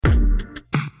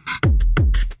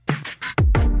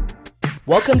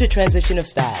Welcome to Transition of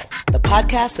Style, the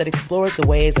podcast that explores the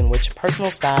ways in which personal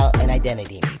style and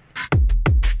identity meet.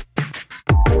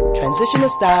 Transition of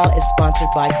Style is sponsored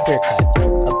by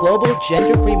QueerCut, a global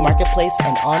gender-free marketplace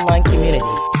and online community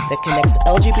that connects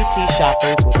LGBT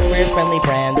shoppers with queer-friendly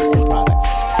brands and products.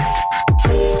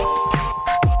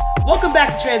 Welcome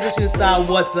back to Transition of Style.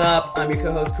 What's up? I'm your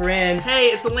co-host, Corinne. Hey,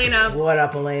 it's Elena. What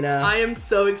up, Elena? I am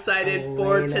so excited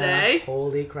for today.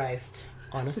 Holy Christ.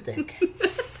 On a stick.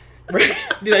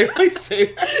 Did I really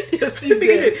say that? Yes, you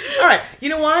did. All right. You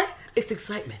know what? It's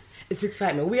excitement. It's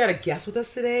excitement. We got a guest with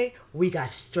us today. We got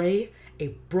Stray, a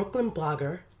Brooklyn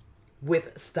blogger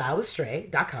with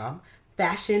StyleWithStray.com,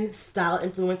 fashion style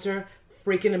influencer,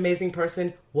 freaking amazing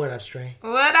person. What up, Stray?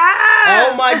 What up?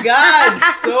 Oh my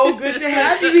God. So good to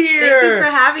have you here. Thank you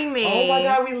for having me. Oh my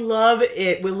God. We love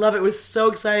it. We love it. We're so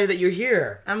excited that you're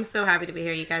here. I'm so happy to be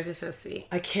here. You guys are so sweet.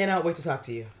 I cannot wait to talk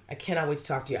to you.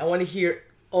 I want to hear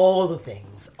all the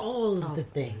things. All of the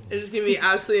things. It's going to be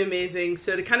absolutely amazing.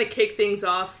 So to kind of kick things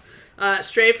off,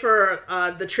 Stray, for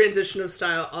the Transition of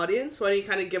Style audience, why don't you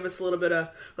kind of give us a little bit of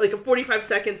like a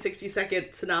 45-second,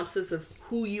 60-second synopsis of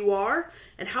who you are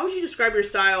and how would you describe your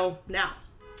style now?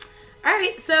 All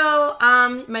right, so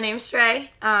my name's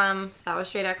Stray,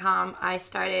 StyleWithStray.com. I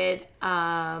started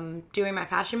doing my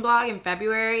fashion blog in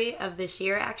February of this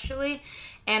year, actually.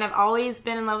 And I've always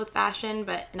been in love with fashion,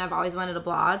 and I've always wanted a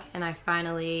blog. And I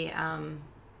finally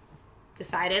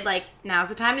decided, like, now's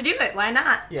the time to do it. Why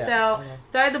not? Yeah, so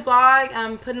started the blog,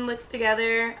 putting looks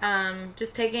together,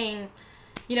 just taking,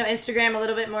 Instagram a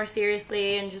little bit more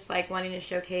seriously and just, like, wanting to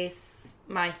showcase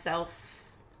myself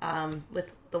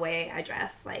with the way I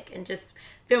dress, like, and just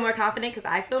feel more confident because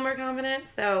I feel more confident.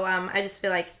 So I just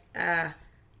feel like, I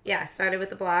started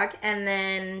with the blog. And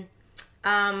then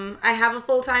I have a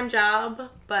full-time job,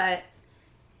 but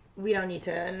we don't need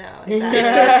to know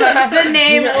exactly the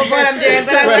name of what I'm doing.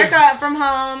 But I work from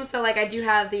home, so like I do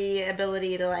have the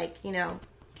ability to like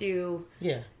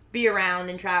be around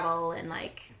and travel and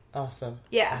like awesome.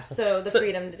 So the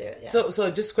freedom to do it. Yeah.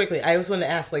 So just quickly, I just want to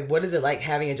ask, like, what is it like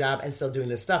having a job and still doing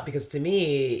this stuff? Because to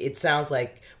me, it sounds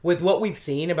like with what we've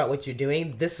seen about what you're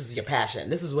doing, this is your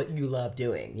passion. This is what you love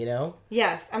doing, you know?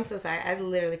 Yes. I'm so sorry. I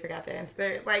literally forgot to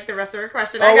answer, like, the rest of her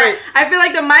question. Wait. I feel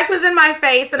like the mic was in my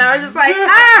face, and I was just like,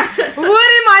 what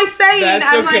am I saying?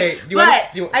 That's okay.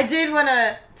 I did want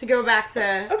to go back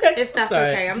to, if that's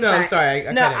okay. I'm sorry.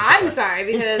 I'm sorry,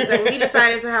 because we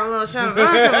decided to have a little show.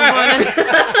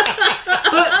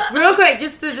 But real quick,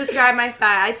 just to describe my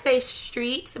style, I'd say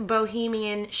street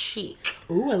bohemian chic.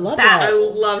 Ooh, I love that. I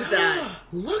love that.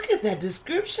 Look at that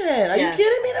description. Are you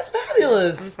kidding me? That's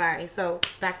fabulous. I'm sorry. So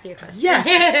back to your question.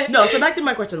 Yes. No, so back to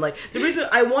my question. Like, the reason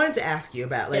I wanted to ask you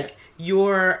about, like, you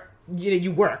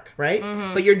work, right?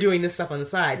 Mm-hmm. But you're doing this stuff on the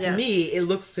side. To me, it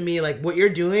looks to me like what you're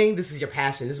doing, this is your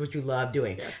passion. This is what you love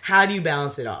doing. Yes. How do you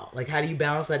balance it all? Like, how do you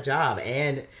balance that job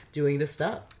and doing this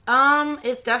stuff?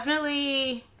 It's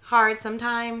definitely hard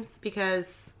sometimes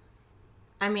because,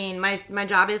 I mean, my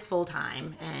job is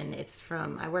full-time and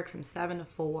I work from 7 to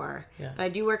 4. Yeah. But I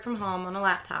do work from home on a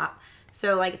laptop.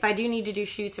 So, like, if I do need to do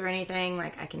shoots or anything,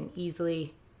 like, I can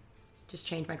easily just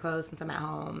change my clothes since I'm at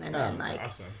home. And then, like...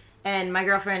 Awesome. And my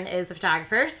girlfriend is a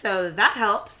photographer, so that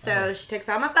helps. So she takes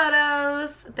all my photos,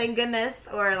 thank goodness,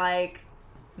 or like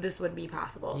this would be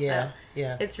possible. Yeah, so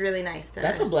yeah. It's really nice to...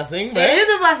 That's a blessing, right? It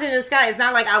is a blessing in disguise. It's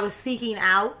not like I was seeking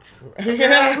out. It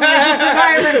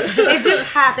just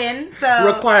happened, so...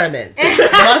 Requirements.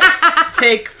 Must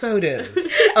take photos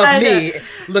of me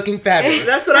looking fabulous.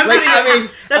 That's what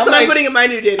I'm putting in my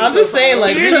new dating I'm just saying,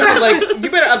 like,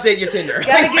 you better update your Tinder.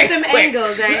 Gotta get them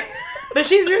angles, right? But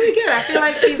she's really good. I feel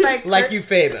like she's like... Like you,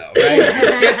 Faye, though, right?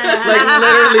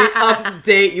 Literally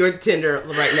update your Tinder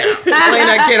right now.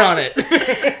 Elena, get on it.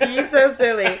 You're so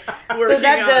silly.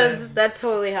 That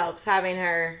totally helps having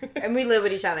her. And we live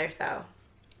with each other, so...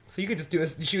 So you could just do a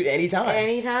shoot anytime.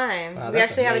 Anytime. Wow, we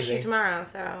actually amazing. have a shoot tomorrow,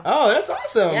 so... Oh, that's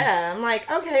awesome. Yeah, I'm like,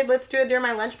 okay, let's do it during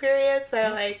my lunch period. So,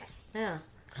 like, yeah.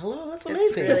 Hello, that's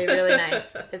amazing. It's really, really nice.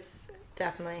 It's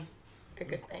definitely... a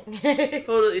good thing.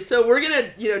 Totally. So we're gonna,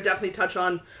 definitely touch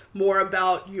on more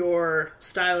about your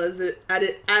style as it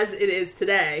is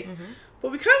today. Mm-hmm.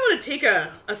 But we kind of want to take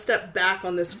a step back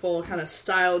on this full kind of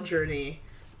style journey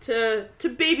to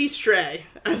baby Stray,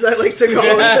 as I like to call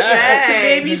it, to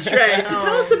baby Stray. So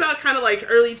tell us about kind of like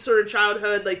early sort of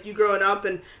childhood, like you growing up,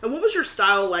 and what was your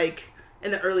style like in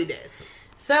the early days?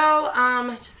 So,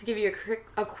 just to give you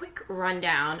a quick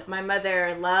rundown, my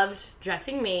mother loved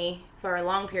dressing me for a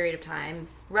long period of time.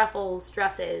 Ruffles,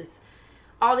 dresses,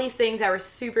 all these things that were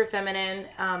super feminine,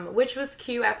 which was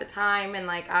cute at the time. And,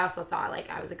 like, I also thought,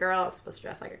 like, I was a girl. I was supposed to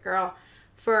dress like a girl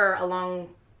for a long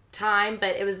time,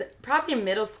 but it was probably in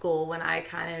middle school when I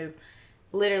kind of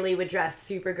literally would dress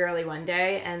super girly one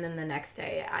day, and then the next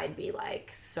day I'd be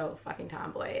like so fucking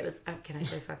tomboy. It was, can I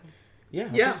say fucking?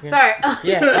 Yeah. Sorry.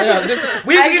 Yeah. I know.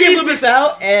 We can flip this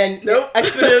out, and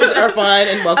expletives are fine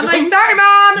and welcome. I'm like, sorry,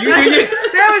 Mom.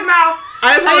 That was mouth.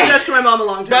 I apologize to my mom a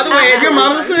long time. By the way, if your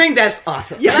mom's listening, that's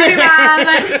awesome. Yeah. Love you,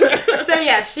 Mom. So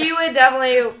yeah, she would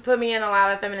definitely put me in a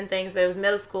lot of feminine things, but it was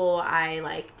middle school. I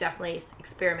like definitely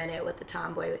experimented with the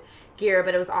tomboy gear,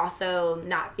 but it was also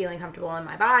not feeling comfortable in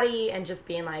my body and just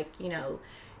being like, you know,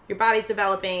 your body's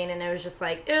developing, and it was just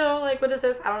like, ew, like, what is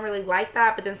this? I don't really like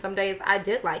that. But then some days I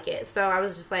did like it. So I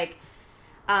was just like,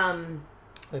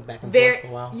 back and forth for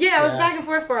a while. Yeah, I was back and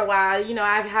forth for a while. You know,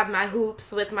 I'd have my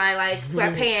hoops with my like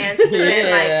sweatpants, and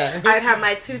then like I'd have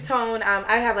my two-tone.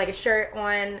 I'd have like a shirt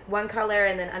on one color,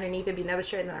 and then underneath it'd be another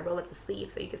shirt, and then I roll up the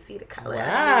sleeve so you could see the color.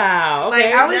 Wow, like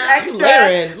I was extra.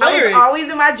 Layering. I was always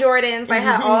in my Jordans. I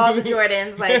had all the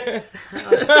Jordans. Like,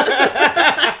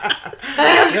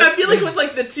 I feel like with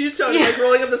like the two-tone, like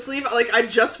rolling up the sleeve, like I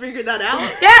just figured that out.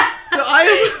 Yeah. So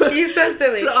I am. You so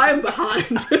silly. So I am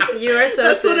behind. You are so.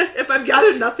 That's silly. what if I've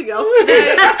gathered nothing else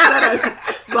today, instead I'm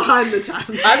behind the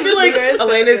times. I feel like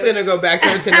Elena's gonna go back to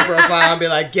her Tinder profile and be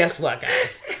like, "Guess what,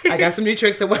 guys? I got some new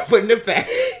tricks that went put in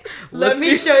effect. Let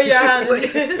me show you how to do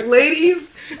this.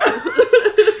 Ladies,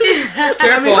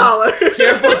 careful,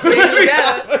 careful. There you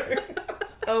go.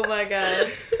 Oh my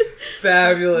god.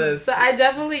 Fabulous. So I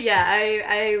definitely,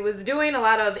 I was doing a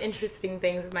lot of interesting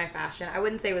things with my fashion. I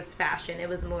wouldn't say it was fashion. It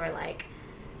was more like,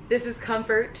 this is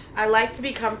comfort. I like to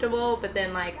be comfortable, but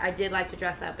then like I did like to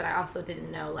dress up, but I also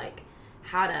didn't know like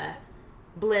how to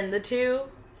blend the two.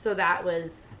 So that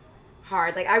was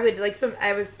hard. Like I would like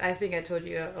I think I told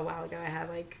you a while ago, I had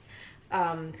like,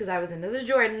 because I was into the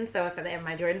Jordans, so if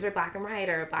my Jordans were black and white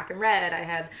or black and red, I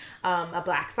had a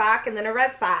black sock and then a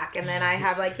red sock, and then I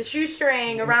have like the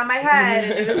shoestring around my head,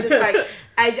 and it was just like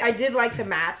I did like to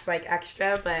match like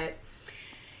extra, but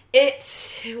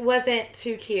it wasn't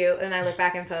too cute. And I look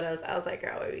back in photos, I was like,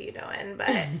 girl, what were you doing? But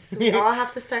we all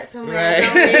have to start somewhere,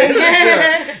 don't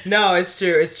we? No, it's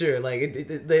true. It's true. Like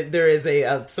there is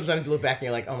sometimes you look back and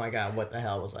you're like, oh my god, what the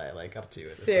hell was I like up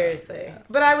to? Seriously. Yeah.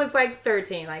 But I was like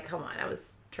 13. Like, come on, I was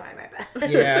trying my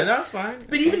best. Yeah, that's fine.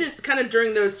 But even kind of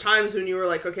during those times when you were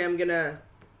like, okay, I'm gonna,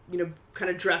 you know, kind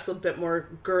of dress a bit more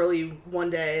girly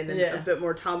one day and then a bit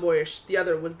more tomboyish the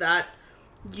other, was that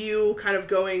you kind of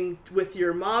going with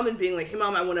your mom and being like, hey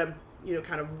mom, I want to, you know,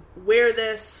 kind of wear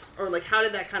this, or like how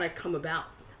did that kind of come about?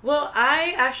 Well,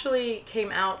 I actually came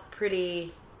out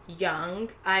pretty young.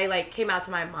 I like came out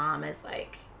to my mom as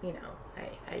like, you know,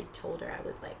 I told her I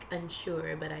was like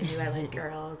unsure, but I knew I liked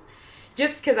girls,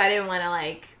 just because I didn't want to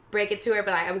like break it to her,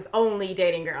 but I was only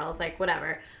dating girls, like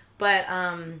whatever. But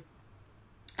I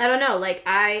don't know, like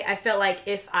I felt like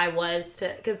if I was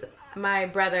to, because my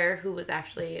brother, who was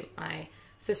actually my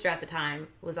sister at the time,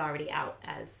 was already out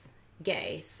as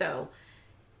gay, so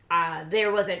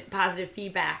there wasn't positive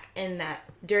feedback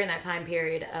during that time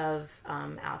period of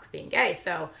Alex being gay.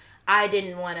 So I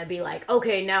didn't want to be like,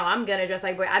 okay, now I'm gonna dress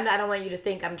like boy. I don't want you to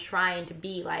think I'm trying to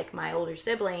be like my older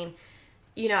sibling.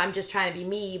 You know, I'm just trying to be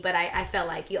me. But I felt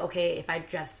like, okay, if I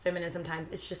dress feminine sometimes,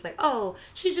 it's just like, oh,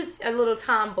 she's just a little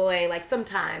tomboy, like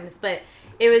sometimes. But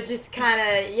it was just kind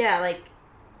of, like,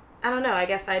 I don't know. I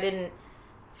guess I didn't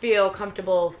feel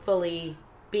comfortable fully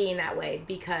being that way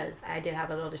because I did have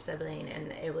an older sibling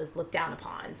and it was looked down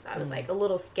upon. So I was like a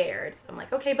little scared. So I'm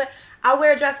like, okay, but I'll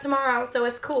wear a dress tomorrow, so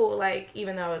it's cool. Like,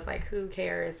 even though it's like, who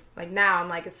cares? Like now I'm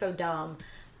like, it's so dumb.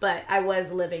 But I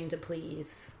was living to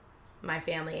please my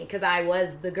family because I was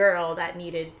the girl that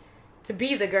needed to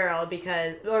be the girl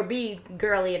or be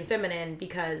girly and feminine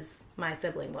because my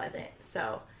sibling wasn't.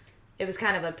 So it was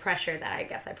kind of a pressure that I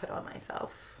guess I put on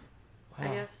myself. Wow.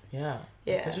 I guess. Yeah.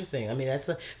 That's interesting. I mean,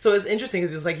 so it's interesting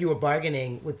because it's like you were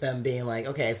bargaining with them being like,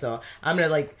 okay, so I'm going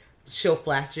to like show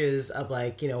flashes of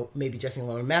like, you know, maybe dressing a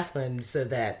little masculine so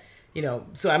that, you know,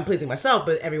 so I'm pleasing myself,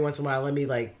 but every once in a while let me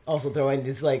like also throw in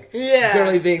this like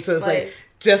girly thing. So it's like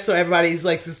just so everybody's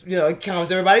like, you know, it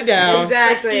calms everybody down.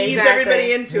 Exactly. Ease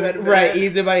everybody into it. Right.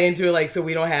 Ease everybody into it. Like, so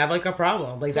we don't have like a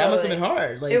problem. Like that must have been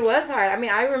hard. Like it was hard. I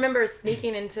mean, I remember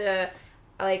sneaking into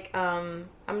like, I'm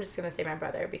just going to say my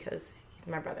brother because he's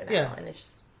my brother now, and it's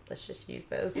just, let's just use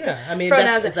those. Yeah, I mean,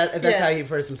 pronouns. that's how he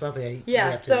refers to himself.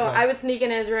 I would sneak in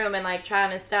his room and like try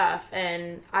on his stuff,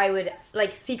 and I would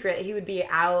like secret. He would be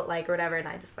out like or whatever, and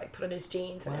I just like put on his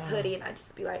jeans and his hoodie, and I'd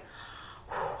just be like,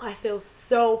 I feel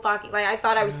so fucking like I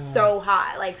thought I was so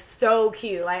hot, like so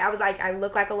cute. Like I was like I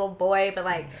look like a little boy, but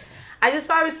like I just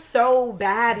thought I was so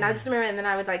bad, and I just remember, and then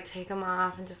I would like take them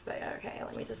off and just be like, okay,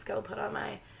 let me just go put on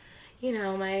my, you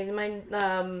know,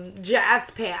 my jazz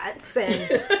pants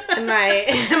and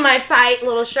my tight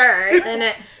little shirt, and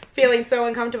it feeling so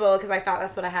uncomfortable because I thought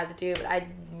that's what I had to do. But I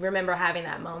remember having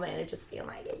that moment and just being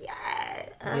like,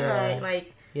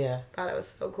 thought it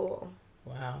was so cool.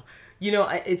 Wow. You know,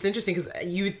 it's interesting because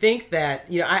you would think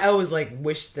that, you know, I always like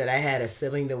wished that I had a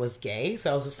sibling that was gay. So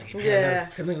I was just like, if I had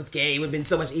a sibling that was gay, it would have been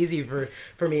so much easier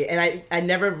for me. And I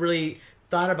never really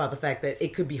thought about the fact that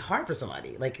it could be hard for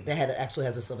somebody like that actually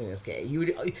has a sibling that's gay. You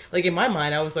would, like, in my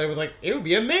mind, I was like, it would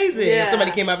be amazing if somebody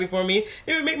came out before me.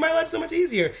 It would make my life so much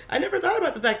easier. I never thought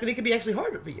about the fact that it could be actually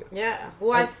harder for you. Yeah.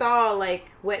 Well, I saw like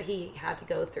what he had to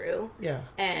go through. Yeah.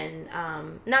 And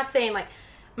not saying like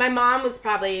my mom was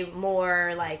probably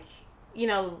more like, you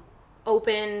know,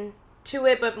 open to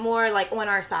it, but more like on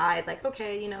our side, like,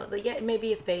 okay, you know, like, yeah, it may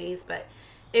be a phase, but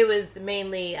it was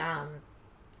mainly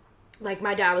like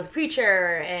my dad was a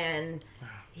preacher and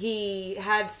he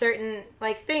had certain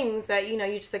like things that, you know,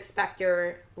 you just expect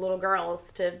your little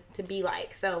girls to be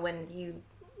like. So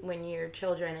when you're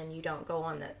children and you don't go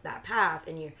on that path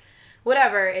and you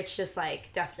whatever, it's just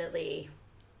like definitely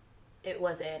it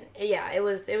was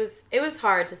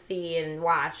hard to see and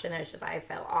watch, and it's just I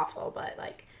felt awful, but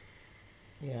like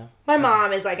my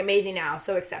mom is like amazing now,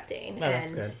 so accepting. No, and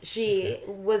that's good. She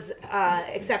was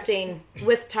accepting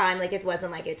with time, like it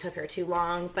wasn't like it took her too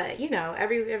long, but you know,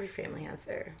 every family has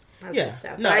their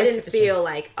stuff. No, but I didn't feel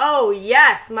like, oh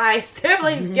yes, my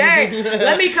sibling's gay,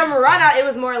 let me come run out. It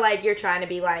was more like you're trying to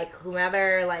be like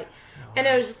whomever, like, and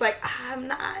it was just like, I'm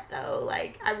not though,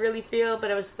 like I really feel,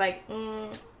 but it was just like,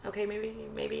 okay,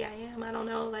 maybe I am, I don't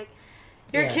know, like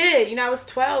you're a kid, you know. I was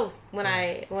 12 when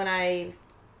I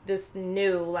just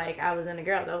knew like I was in a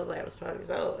girl. I was 12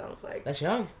 years old. I was like, that's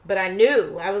young. But I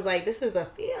knew. I was like, this is a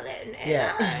feeling. And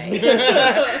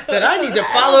that I need to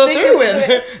follow through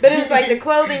with. But it was like the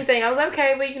clothing thing. I was like,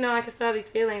 okay, but you know, I can still have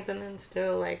these feelings and then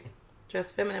still like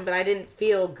dress feminine. But I didn't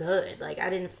feel good. Like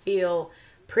I didn't feel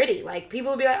pretty. Like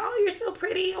people would be like, oh, you're so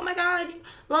pretty. Oh my God,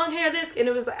 long hair, this. And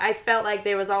it was, I felt like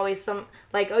there was always some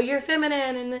like, oh, you're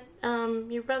feminine,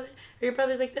 and your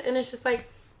brother's like that. And it's just like,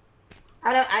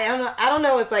 I don't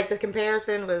know if like the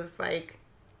comparison was like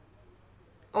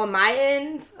on my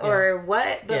end or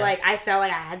what, but like I felt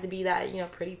like I had to be that, you know,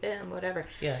 pretty femme, whatever.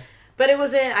 Yeah. But it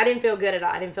wasn't. I didn't feel good at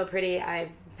all. I didn't feel pretty. I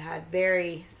had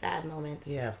very sad moments.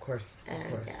 Yeah, of course.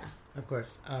 Of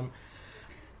course.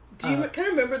 Do you kind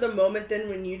of remember the moment then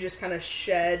when you just kind of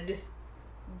shed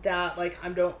that like I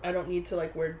don't need to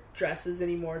like wear dresses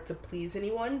anymore to please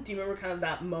anyone? Do you remember kind of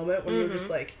that moment when you were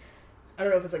just like, I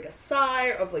don't know if it's like a sigh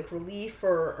of like relief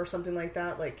or something like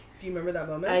that. Like, do you remember that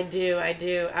moment? I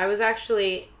do. I was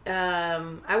actually,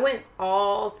 I went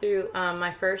all through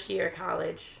my first year of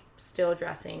college still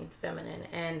dressing feminine.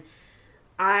 And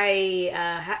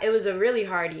it was a really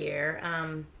hard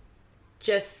year.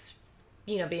 Just,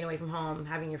 you know, being away from home,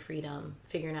 having your freedom,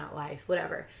 figuring out life,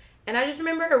 whatever. And I just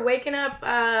remember waking up,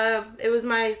 it was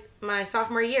my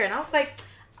sophomore year. And I was like,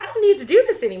 I don't need to do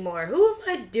this anymore. Who am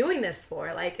I doing this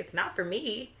for? Like, it's not for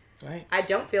me. Right. I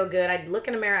don't feel good. I look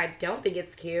in the mirror. I don't think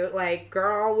it's cute. Like,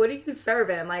 girl, what are you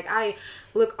serving? Like, I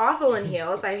look awful in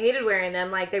heels. I hated wearing them.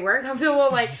 Like, they weren't comfortable.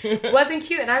 Like, wasn't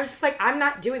cute. And I was just like, I'm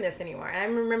not doing this anymore. And I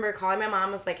remember calling my mom.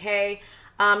 I was like, hey,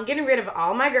 I'm getting rid of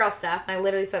all my girl stuff. And I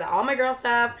literally said all my girl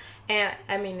stuff. And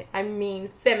I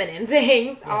mean feminine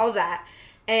things, all that.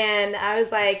 And I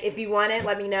was like, if you want it,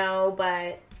 let me know.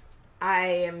 But I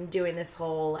am doing this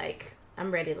whole, like,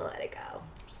 I'm ready to let it go.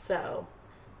 So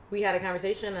we had a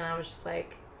conversation, and I was just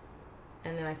like,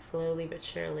 and then I slowly but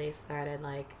surely started,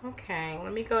 like, okay,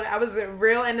 let me go. I was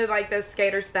real into, like, the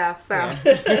skater stuff. So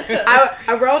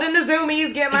I rolled into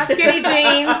Zoomies, get my skinny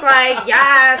jeans, like,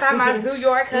 yes, I have my New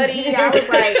York hoodie. I was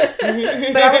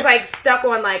like, but I was, like, stuck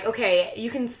on, like, okay,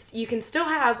 you can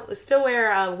still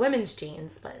wear women's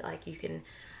jeans, but, like, you can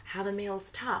have a male's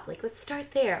top. Like, let's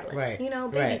start there. Let's,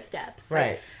 baby steps. Right.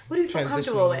 Like, what do you feel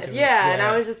comfortable with? Yeah. And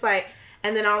I was just like,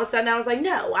 and then all of a sudden I was like,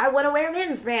 no, I want to wear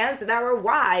men's pants that were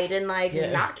wide and like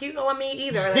not cute on me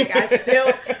either. Like, I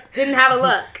still didn't have a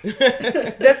look.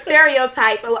 The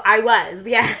stereotype I was.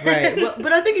 Yeah. Right. Well,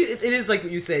 but I think it is like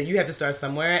what you said. You have to start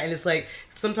somewhere. And it's like,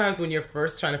 sometimes when you're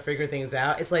first trying to figure things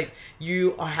out, it's like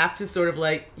you have to sort of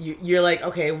like, you're like,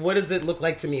 okay, what does it look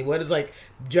like to me? What is like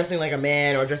dressing like a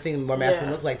man or dressing more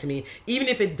masculine looks like to me? Even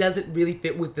if it doesn't really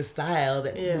fit with the style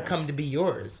that would come to be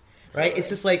yours. Right? Totally. It's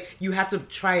just like, you have to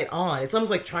try it on. It's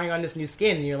almost like trying on this new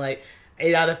skin, and you're like,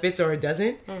 it either fits or it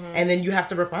doesn't. Mm-hmm. And then you have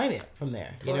to refine it from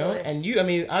there, you know? And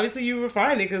obviously you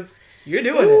refined it because you're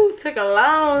doing it. Took a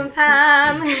long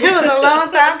time. It was a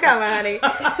long time coming, honey.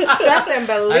 Trust and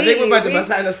believe. I think we're about to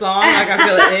bust out in a song. Like, I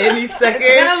feel it any second.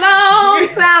 It's been a long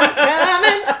time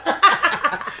coming.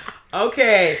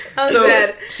 Okay, I'm so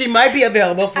dead. she might be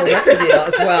available for a record deal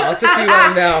as well, just so you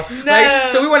want to know. No.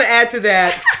 Like, so we want to add to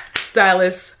that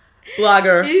stylist,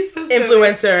 blogger, He's so silly.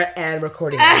 influencer, and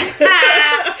recording artist.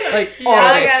 Like, all Yeah,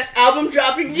 of I it. got- Album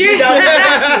dropping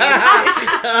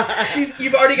 2019.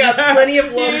 You've already got plenty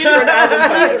of looks for an album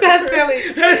cover. That's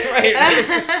silly. Right.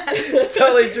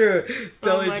 Totally true.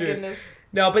 Totally Oh my true. goodness.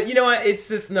 No, but you know what? It's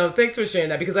just, no, thanks for sharing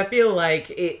that, because I feel like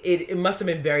it must have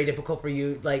been very difficult for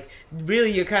you. Like,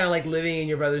 really, you're kind of like living in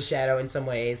your brother's shadow in some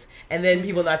ways, and then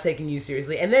people not taking you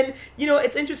seriously. And then, you know,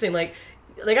 it's interesting. Like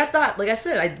I thought, like I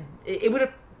said, it would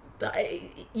have,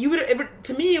 you would have,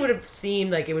 to me, it would have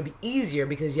seemed like it would be easier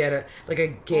because you had a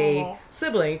gay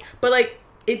sibling, but like,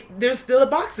 there's still the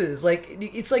boxes. Like,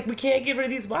 it's like we can't get rid of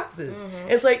these boxes.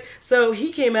 It's like, so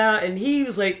he came out and he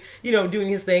was like, you know, doing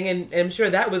his thing, and I'm sure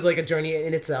that was like a journey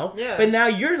in itself. Yeah. But now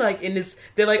you're like in this.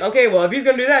 They're like, okay, well, if he's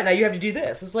gonna do that, now you have to do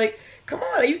this. It's like, come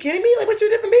on, are you kidding me? Like, we're two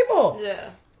different people.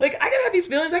 Yeah. Like, I gotta have these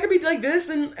feelings. I could be like this,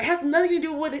 and it has nothing to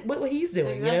do with what he's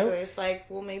doing. Exactly. You know. It's like,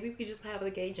 well, maybe we just have the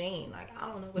gay gene. Like, I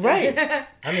don't know. What Right.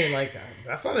 I mean, like,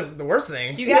 that's not the worst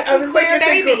thing. You got I some was like, queer I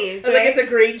babies. was like, it's a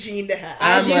great gene to have.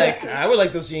 I'm do like, that. I would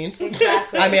like those jeans.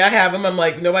 Exactly. I mean, I have them. I'm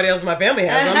like, nobody else in my family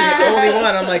has them. I'm the only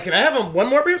one. I'm like, can I have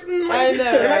one more person I in know,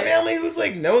 my right? family who's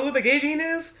like knows what the gay gene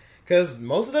is? Because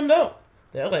most of them don't.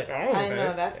 They're like, oh, I know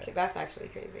this. that's actually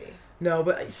crazy. No,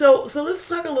 but so let's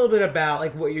talk a little bit about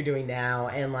like what you're doing now,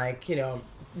 and like, you know,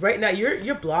 right now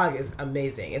your blog is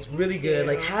amazing. It's really good.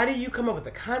 Like, how do you come up with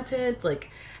the content? Like,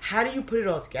 how do you put it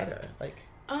all together? Like,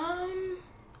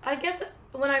 I guess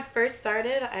when I first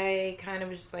started, I kind of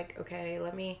was just like, okay,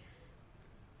 let me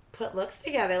put looks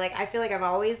together. Like, I feel like I've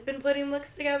always been putting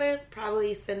looks together,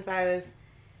 probably since I was,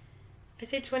 I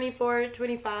say 24,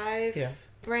 25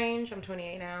 range. I'm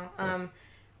 28 now.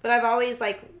 But I've always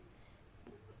like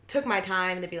took my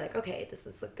time to be like, okay, does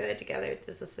this look good together?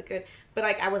 Does this look good? But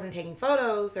like, I wasn't taking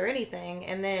photos or anything.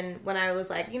 And then when I was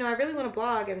like, you know, I really want to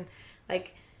blog and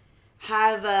like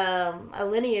have a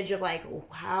lineage of like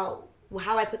how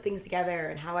I put things together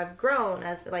and how I've grown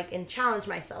as like, and challenge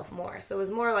myself more. So it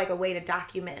was more like a way to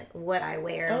document what I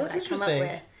wear and that's what I come up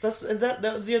interesting. with.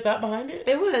 That was your thought behind it?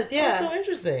 It was, yeah. That's so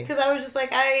interesting. Because I was just like,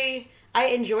 I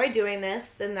enjoy doing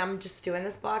this, and I'm just doing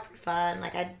this blog for fun.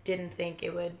 Like, I didn't think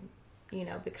it would, you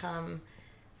know, become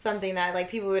something that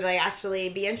like people would like actually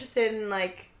be interested in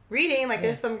like reading. Like,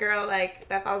 there's some girl like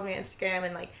that follows me on Instagram,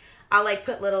 and like I'll like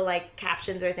put little like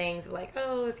captions or things like,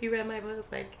 oh, if you read my post,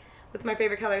 like, what's my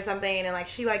favorite color or something, and like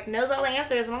she like knows all the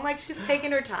answers, and I'm like, she's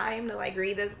taking her time to like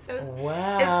read this. So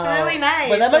wow, it's really nice.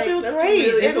 But that must Like, feel that's great.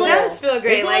 really it cool. does feel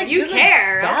great. It's Like, you it's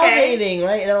care. Okay. validating,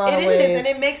 right? In a lot It of ways. is,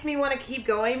 and it makes me want to keep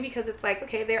going because it's like,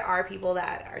 okay, there are people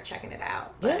that are checking it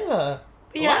out. But, Yeah.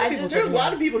 but yeah, I people just There's a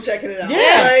lot of people checking it out.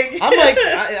 Yeah, Like, I'm like,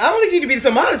 I don't think you need to be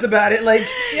so modest about it. Like,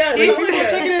 yeah, these it's people like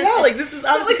checking it out. Like, this is it's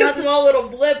obviously like a small little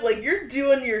blip. Like, you're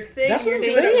doing your thing. That's what you're I'm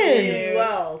doing it saying. really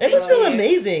well. It must so- feel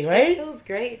amazing, it right? feels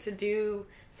great to do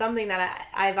something that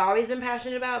I've always been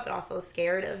passionate about, but also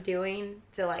scared of doing,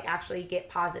 to like actually get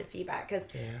positive feedback. Because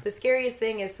the scariest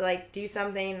thing is to like do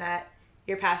something that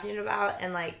you're passionate about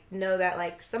and like know that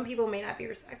like some people may not be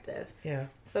receptive. Yeah.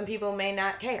 Some people may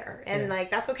not care, and Yeah.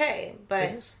 like that's okay. It But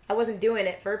is. I wasn't doing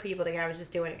it for people to care. I was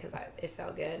just doing it because it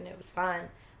felt good and it was fun.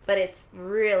 But it's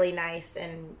really nice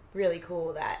and really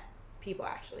cool that people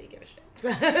actually give a shit.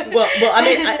 Well, I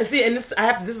mean, see, and this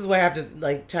is where I have to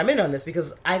like chime in on this,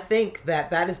 because I think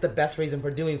that is the best reason for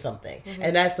doing something,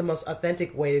 and that's the most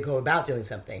authentic way to go about doing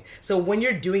something. So when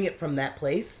you're doing it from that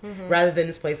place, rather than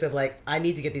this place of like, I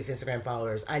need to get these Instagram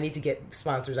followers, I need to get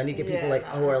sponsors, I need to get people like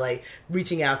who are like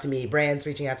reaching out to me, brands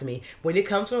reaching out to me. When it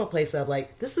comes from a place of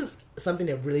like, this is something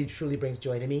that really truly brings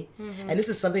joy to me, and this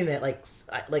is something that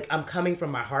like I'm coming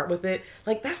from my heart with it.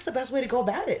 Like, that's the best way to go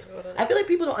about it. Totally. I feel like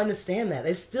people don't understand that.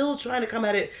 They're still trying to come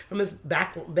at it from this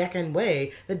back end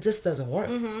way that just doesn't work.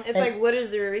 It's like, what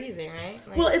is the reason, right?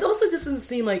 Like, Well, it also just doesn't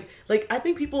seem like I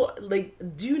think people like,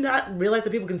 do you not realize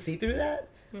that people can see through that?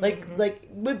 Like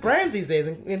with brands these days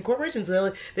and corporations,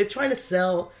 they're trying to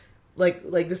sell like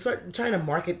they start trying to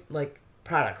market like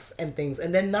products and things,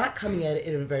 and they're not coming at it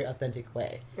in a very authentic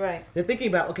way. right. They're thinking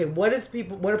about, okay, what are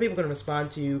people going to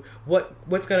respond to?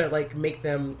 What's going to like make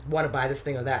them want to buy this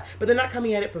thing or that? But they're not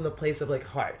coming at it from the place of like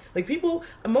heart. Like, people,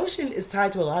 emotion is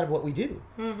tied to a lot of what we do,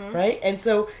 right? And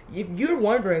so if you're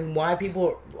wondering why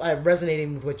people are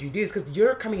resonating with what you do, is because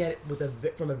you're coming at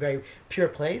it from a very pure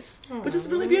place, which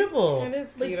is really beautiful. It is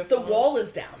Like, beautiful. the wall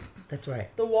is down. That's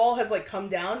right. The wall has like come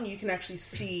down, and you can actually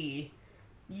see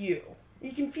you.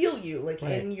 You can feel you, like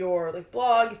Right. in your like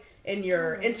blog, in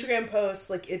your Instagram posts.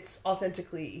 Like, it's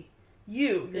authentically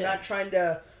you. You're Yeah. not trying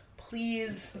to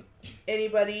please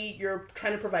anybody. You're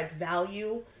trying to provide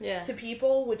value to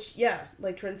people, which,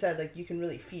 like Corinne said, like, you can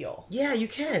really feel. Yeah, you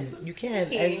can. So you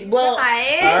can. sweet. And, well,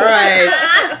 Hi. all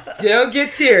right. Don't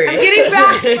get teary. I'm getting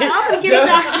bashful.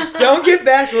 Don't get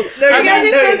bashful. No, you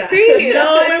guys are so sweet.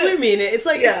 No, we mean it. It's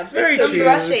like, it's very so true.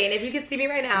 rushing. If you could see me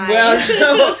right now. Well,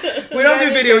 no, we don't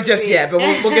do video just sweet. yet, but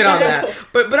we'll get on that.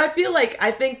 But I feel like,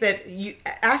 I think that you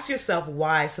ask yourself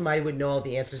why somebody would know all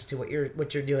the answers to what you're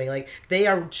doing. Like, they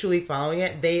are truly following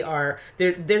it.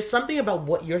 There's something about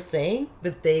what you're saying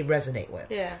that they resonate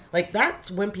with. Yeah. Like, that's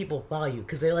when people follow you,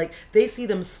 because they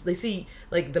see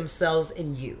like themselves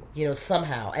in you,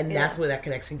 somehow, and that's where that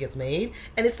connection gets made,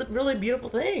 and it's a really beautiful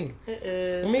thing. It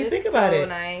is. I mean, think so about it.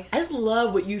 Nice. I just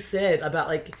love what you said about,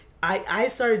 like, I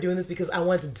started doing this because I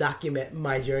wanted to document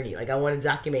my journey. Like, I wanted to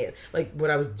document, like, what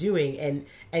I was doing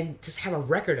and just have a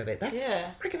record of it. That's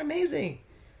freaking amazing.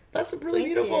 That's really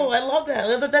beautiful. You. I love that. I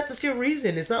love that that's your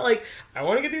reason. It's not like, I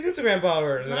want to get these Instagram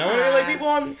followers and I want to get, like, people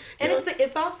on. And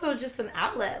it's also just an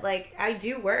outlet. Like, I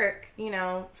do work,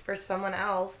 for someone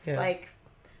else, like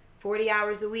 40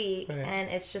 hours a week. Right. And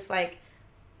it's just like,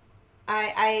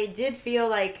 I did feel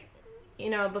like,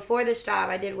 before this job,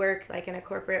 I did work, like, in a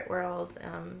corporate world,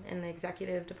 in the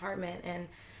executive department. And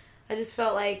I just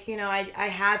felt like, I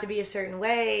had to be a certain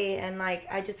way. And, like,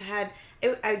 I just had...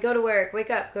 I'd go to work,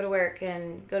 wake up, go to work,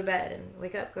 and go to bed, and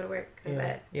wake up, go to work, go to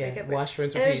bed, wake up, wash,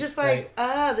 rinse, repeat. And it was just like,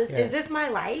 is this my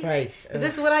life? Right. Is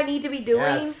this what I need to be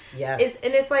doing? Yes.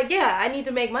 And it's like, I need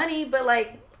to make money, but,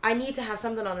 like, I need to have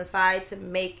something on the side to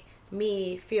make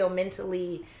me feel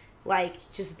mentally, like,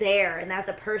 just there, and as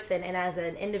a person, and as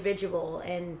an individual,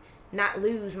 and not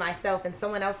lose myself in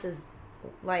someone else's,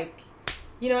 like...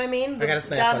 You know what I mean? I got a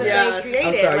snap on that. They created.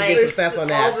 I'm sorry, like, you get some snaps on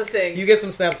that. All the things. You get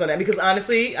some snaps on that. Because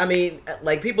honestly, I mean,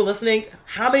 like, people listening,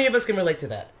 how many of us can relate to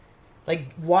that?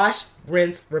 Like, wash,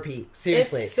 rinse, repeat.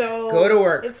 Seriously. Go to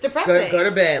work. It's depressing. Go to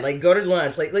bed. Like, go to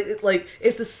lunch. Like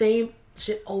it's the same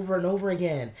shit over and over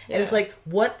again. Yeah. And it's like,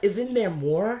 what is in there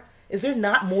more? Is there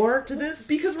not more to this?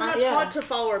 Because we're not taught to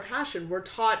follow our passion. We're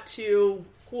taught to...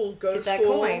 Cool, go to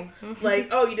school. Like,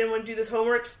 oh, you didn't want to do this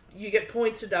homework, you get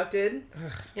points deducted.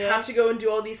 You have to go and do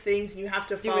all these things, and you have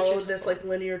to follow this, like,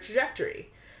 linear trajectory.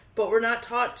 But we're not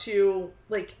taught to,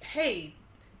 like, hey,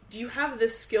 do you have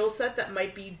this skill set that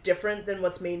might be different than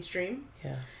what's mainstream?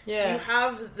 Yeah. Do you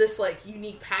have this, like,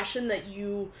 unique passion that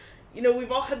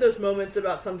we've all had those moments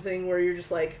about something where you're just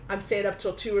like, I'm staying up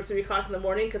till 2 or 3 o'clock in the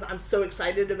morning because I'm so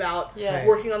excited about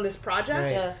working on this project.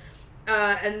 Right. Yes.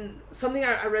 And something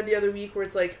I read the other week where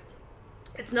it's like,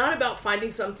 it's not about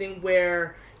finding something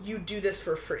where you do this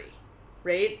for free,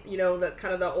 right? That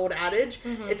kind of the old adage.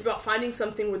 Mm-hmm. It's about finding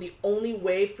something where the only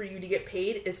way for you to get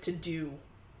paid is to do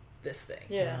this thing.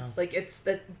 Yeah. Wow. Like, it's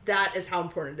that is how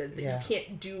important it is, that you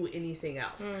can't do anything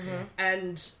else. Mm-hmm.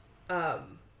 And,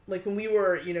 like, when we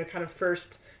were, kind of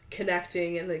first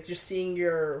connecting and, like, just seeing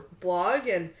your blog,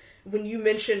 and when you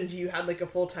mentioned you had, like, a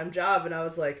full-time job, and I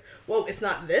was like, whoa, it's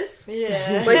not this?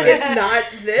 Yeah. Like, it's not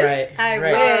this? I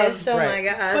wish. Oh my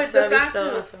gosh. But the fact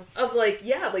of, like,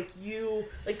 like, you,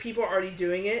 like, people are already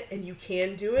doing it, and you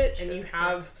can do it, and you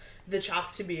have the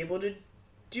chops to be able to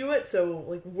do it. So,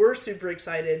 like, we're super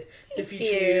excited to feature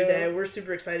you today. We're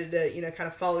super excited to, kind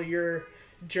of follow your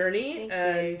journey.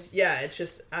 Thank you. It's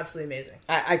just absolutely amazing.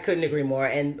 I couldn't agree more.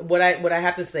 And what I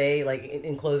have to say, like,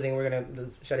 in closing, we're gonna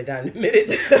shut it down in a minute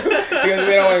because we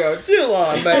don't want to go too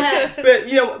long.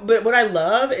 But what I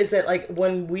love is that, like,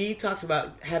 when we talked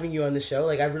about having you on the show,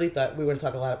 like, I really thought we were gonna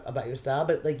talk a lot about your style,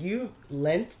 but, like, you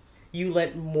lent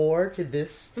more to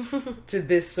this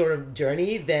sort of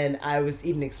journey than I was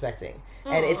even expecting.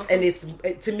 And it's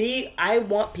to me, I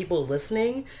want people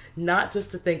listening not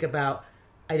just to think about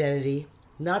identity,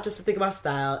 not just to think about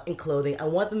style and clothing. I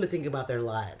want them to think about their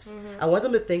lives. Mm-hmm. I want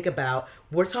them to think about,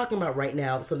 we're talking about right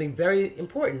now something very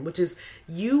important, which is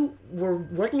you were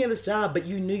working in this job, but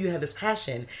you knew you had this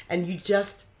passion and you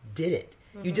just did it.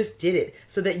 Mm-hmm. You just did it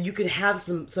so that you could have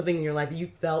something in your life that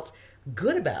you felt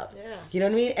good about. Yeah. You know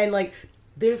what I mean? And, like,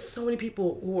 there's so many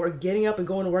people who are getting up and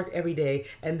going to work every day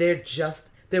and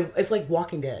it's like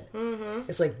Walking Dead. Mm-hmm.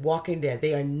 It's like Walking Dead.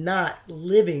 They are not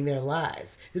living their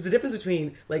lives. There's a difference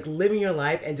between, like, living your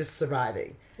life and just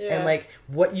surviving. Yeah. And, like,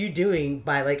 what you're doing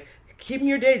by, like, keeping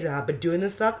your day job but doing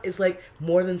this stuff is, like,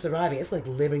 more than surviving. It's like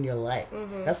living your life.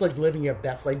 Mm-hmm. That's like living your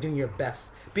best, like doing your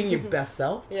best, being your best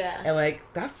self. Yeah. And, like,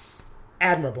 that's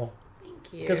admirable.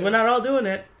 Thank you. Because we're not all doing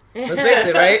it. Let's face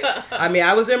it, right? I mean,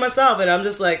 I was there myself, and I'm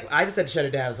just like, I just had to shut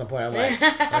it down at some point. I'm like,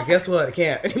 well, guess what? I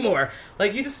can't anymore.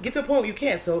 Like, you just get to a point where you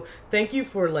can't. So thank you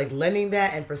for, like, lending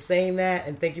that and for saying that,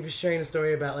 and thank you for sharing the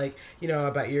story about, like,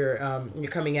 about your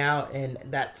coming out, and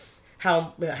that's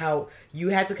how you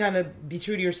had to kind of be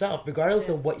true to yourself, regardless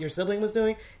of what your sibling was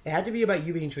doing. It had to be about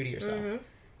you being true to yourself.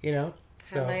 You know.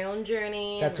 Have my own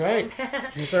journey. That's right.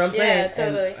 That's what I'm saying. Yeah,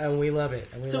 totally. And we love it.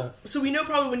 So we know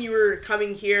probably when you were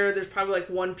coming here, there's probably like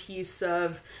one piece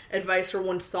of advice or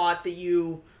one thought that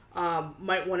you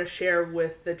might want to share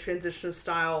with the Transition of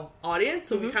Style audience.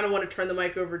 So we kind of want to turn the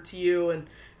mic over to you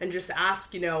and just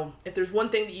ask, if there's one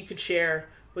thing that you could share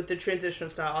with the Transition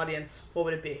of Style audience, what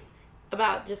would it be?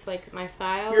 About just like my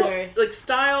style? Like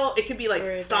style, it could be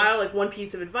like style, like one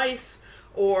piece of advice,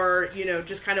 or,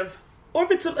 just kind of... Or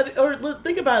if it's or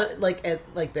think about it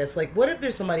like this. Like, what if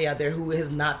there's somebody out there who has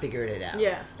not figured it out?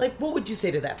 Yeah. Like, what would you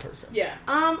say to that person? Yeah.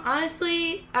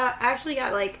 Honestly, I actually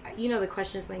got the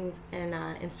questions things in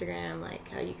Instagram, like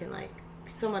how you can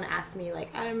someone asked me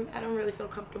I don't really feel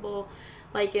comfortable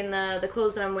in the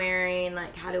clothes that I'm wearing.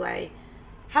 Like, how do I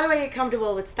get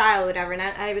comfortable with style or whatever? And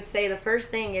I would say the first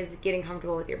thing is getting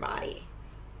comfortable with your body,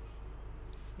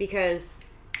 because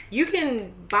you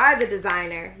can buy the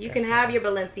designer, you can have your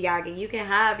Balenciaga, you can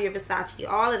have your Versace,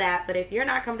 all of that, but if you're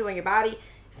not comfortable in your body,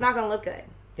 it's not going to look good.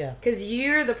 Yeah. Because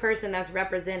you're the person that's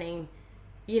representing,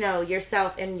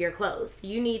 yourself in your clothes.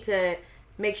 You need to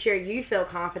make sure you feel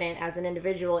confident as an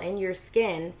individual in your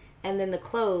skin, and then the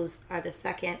clothes are the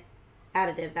second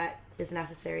additive that is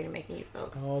necessary to making you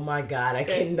feel. Oh my God, I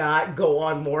cannot go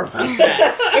on more about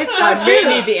that. It's so I true.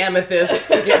 may need the amethyst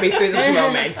to get me through this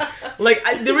moment.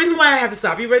 The reason why I have to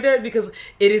stop you right there is because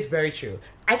it is very true.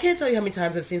 I can't tell you how many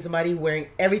times I've seen somebody wearing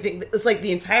everything. It's like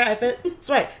the entire outfit. That's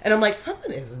right. And I'm like,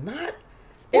 something is not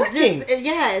working.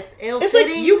 It's ill-fitting. It's like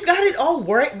you got it all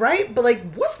right, but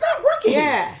what's not working?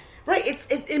 Yeah. Right,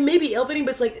 it may be ill-fitting,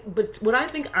 but but what I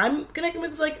think I'm connecting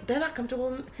with is they're not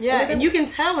comfortable. And you can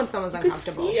tell when someone's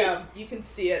uncomfortable. Yeah, you can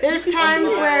see it. There's times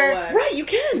where right, you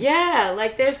can. Yeah,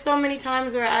 there's so many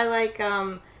times where I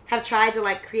have tried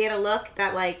to create a look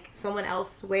that someone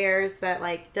else wears that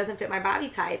doesn't fit my body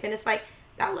type, and it's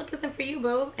that look isn't for you,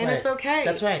 boo, and it's okay.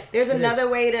 That's right. There's another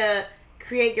way to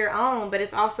create your own, but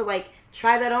it's also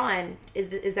try that on.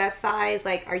 Is that size,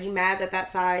 are you mad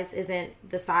that size isn't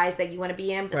the size that you want to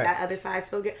be in, but that other size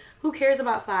feels good? Who cares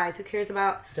about size? Who cares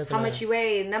about how much you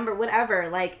weigh, number, whatever?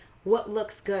 What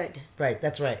looks good? Right,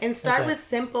 that's right. And start with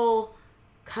simple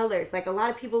colors. A lot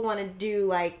of people want to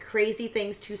do crazy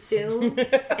things too soon,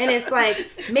 and it's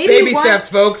maybe baby steps,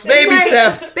 folks. Baby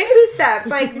steps. Baby steps.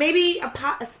 Maybe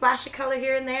a splash of color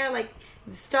here and there.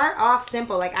 Start off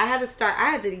simple. I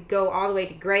had to go all the way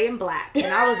to gray and black,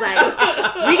 and I was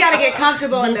we got to get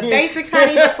comfortable in the basics,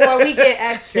 honey, before we get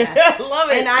extra. I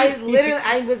love it. And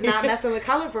I was not messing with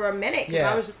color for a minute, because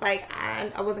I was just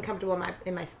I wasn't comfortable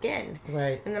in my skin.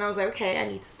 Right. And then I was okay, I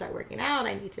need to start working out.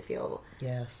 I need to feel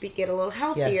get a little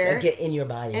healthier. Yes, and get in your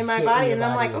body. In my body, and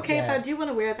I'm okay, if I do want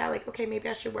to wear that, okay, maybe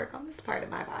I should work on this part of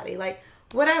my body,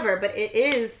 whatever. But it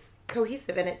is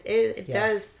cohesive, and it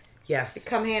does. Yes.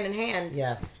 Come hand in hand.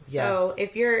 Yes. So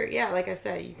if you're, like I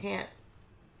said, you can't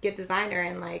get designer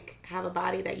and have a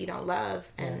body that you don't love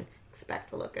and expect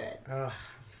to look good. Oh,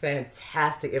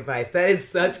 fantastic advice. That is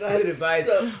such good advice.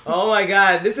 Oh my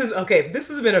God. This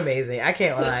has been amazing. I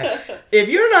can't lie. If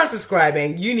you're not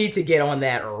subscribing, you need to get on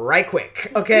that right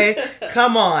quick. Okay?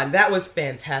 Come on. That was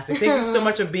fantastic. Thank you so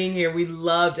much for being here. We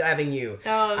loved having you.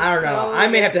 Oh, I don't know. I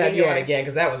may have to have you on again,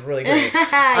 because that was really great.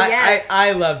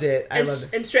 I loved it. I loved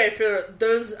it. And Stray, for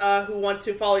those who want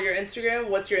to follow your Instagram,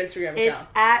 what's your Instagram account? It's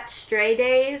at Stray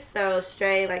Days. So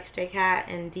Stray like stray cat,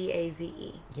 and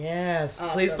DAZE. Yes.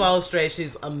 Awesome. Please follow Stray.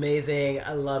 She's amazing.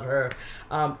 I love her.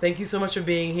 Thank you so much for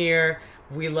being here.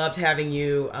 We loved having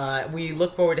you. We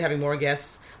look forward to having more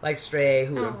guests like Stray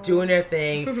who are doing their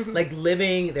thing,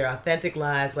 living their authentic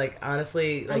lives.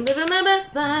 Honestly, I'm living my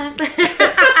best life.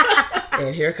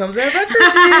 And here comes our record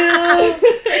deal.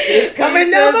 It's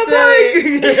coming down the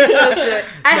pike.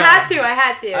 I had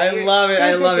to. I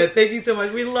love it. Thank you so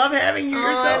much. We love having you.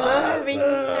 You're so I love being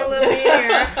here.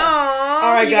 Aww.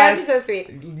 All right, you guys are so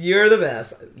sweet. You're the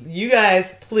best. You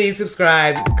guys, please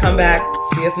subscribe. Come back.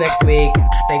 See us next week.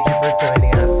 Thank you for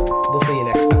joining us. We'll see you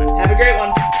next time. Have a great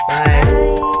one. Bye.